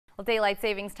Well, daylight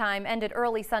savings time ended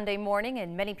early Sunday morning,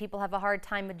 and many people have a hard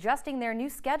time adjusting their new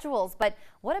schedules. But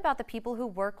what about the people who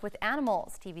work with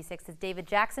animals? TV6's David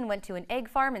Jackson went to an egg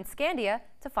farm in Scandia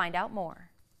to find out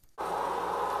more.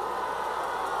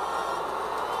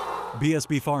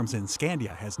 BSB Farms in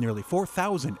Scandia has nearly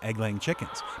 4,000 egg-laying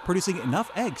chickens, producing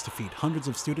enough eggs to feed hundreds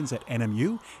of students at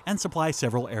NMU and supply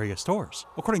several area stores.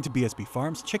 According to BSB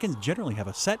Farms, chickens generally have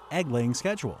a set egg-laying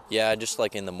schedule. Yeah, just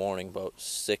like in the morning, about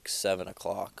 6, 7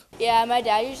 o'clock. Yeah, my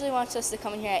dad usually wants us to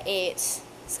come in here at 8. It's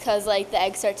because like the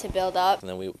eggs start to build up. And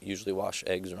then we usually wash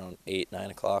eggs around 8,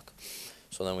 9 o'clock.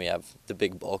 So then we have the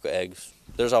big bulk of eggs.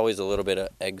 There's always a little bit of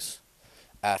eggs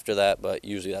after that, but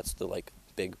usually that's the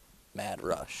big mad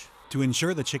rush. To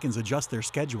ensure the chickens adjust their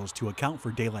schedules to account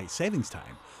for daylight savings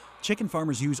time, chicken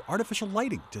farmers use artificial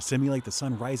lighting to simulate the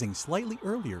sun rising slightly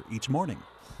earlier each morning.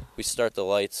 We start the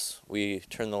lights, we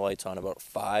turn the lights on about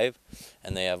 5,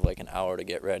 and they have an hour to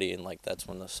get ready, and that's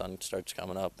when the sun starts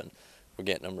coming up, and we're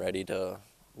getting them ready to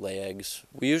lay eggs.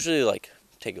 We usually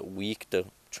take a week to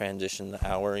transition the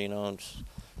hour, and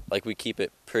we keep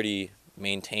it pretty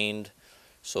maintained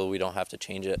so we don't have to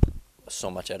change it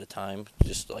so much at a time,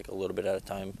 just a little bit at a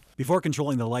time. Before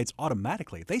controlling the lights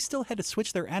automatically, they still had to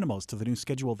switch their animals to the new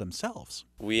schedule themselves.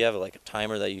 We have a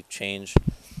timer that you change,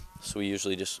 so we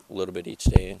usually just a little bit each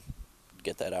day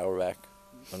get that hour back.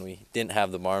 When we didn't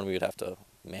have the barn, we would have to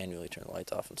manually turn the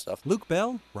lights off and stuff. Luke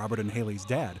Bell, Robert and Haley's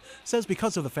dad, says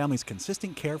because of the family's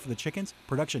consistent care for the chickens,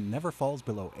 production never falls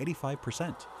below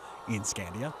 85%. In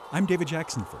Scandia, I'm David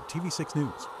Jackson for TV6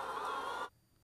 News.